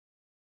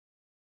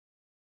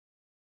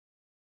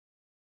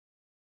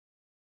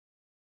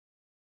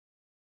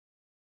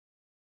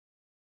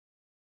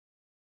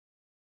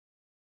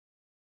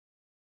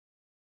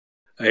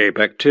A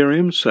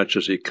bacterium such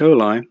as E.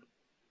 coli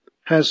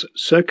has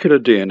circular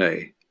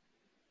DNA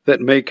that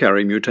may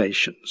carry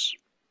mutations.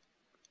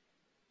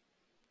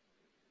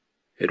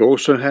 It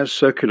also has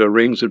circular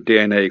rings of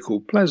DNA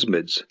called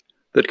plasmids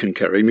that can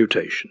carry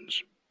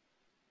mutations.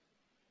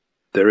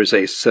 There is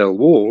a cell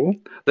wall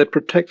that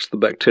protects the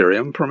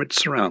bacterium from its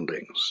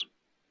surroundings.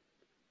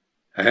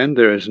 And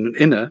there is an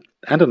inner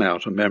and an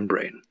outer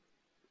membrane.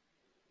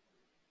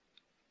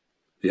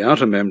 The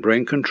outer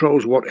membrane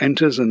controls what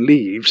enters and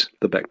leaves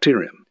the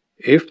bacterium.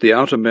 If the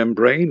outer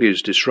membrane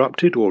is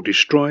disrupted or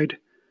destroyed,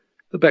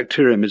 the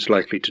bacterium is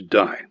likely to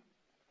die.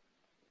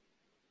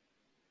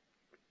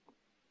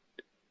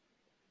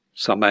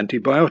 Some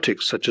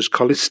antibiotics, such as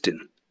Colistin,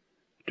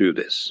 do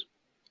this.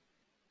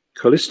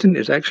 Colistin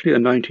is actually a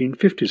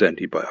 1950s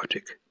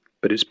antibiotic,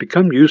 but it's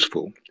become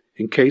useful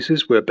in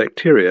cases where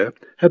bacteria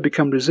have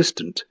become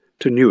resistant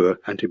to newer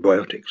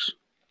antibiotics.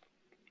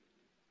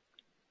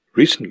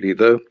 Recently,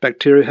 though,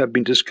 bacteria have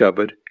been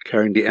discovered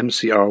carrying the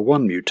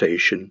mcr1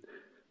 mutation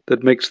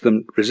that makes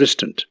them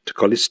resistant to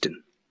colistin.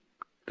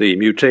 The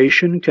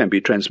mutation can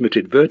be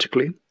transmitted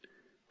vertically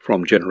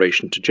from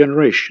generation to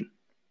generation,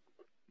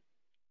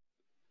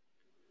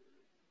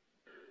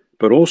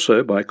 but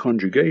also by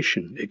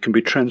conjugation it can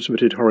be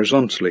transmitted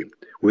horizontally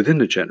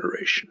within a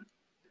generation.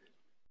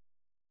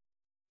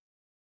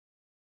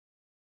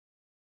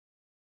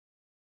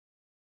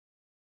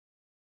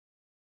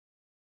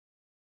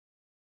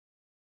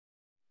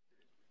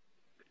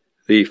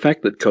 The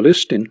fact that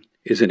colistin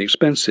is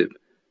inexpensive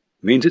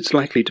means it's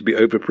likely to be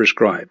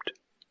overprescribed.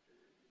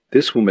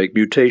 This will make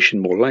mutation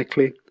more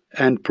likely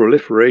and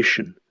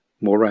proliferation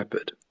more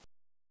rapid.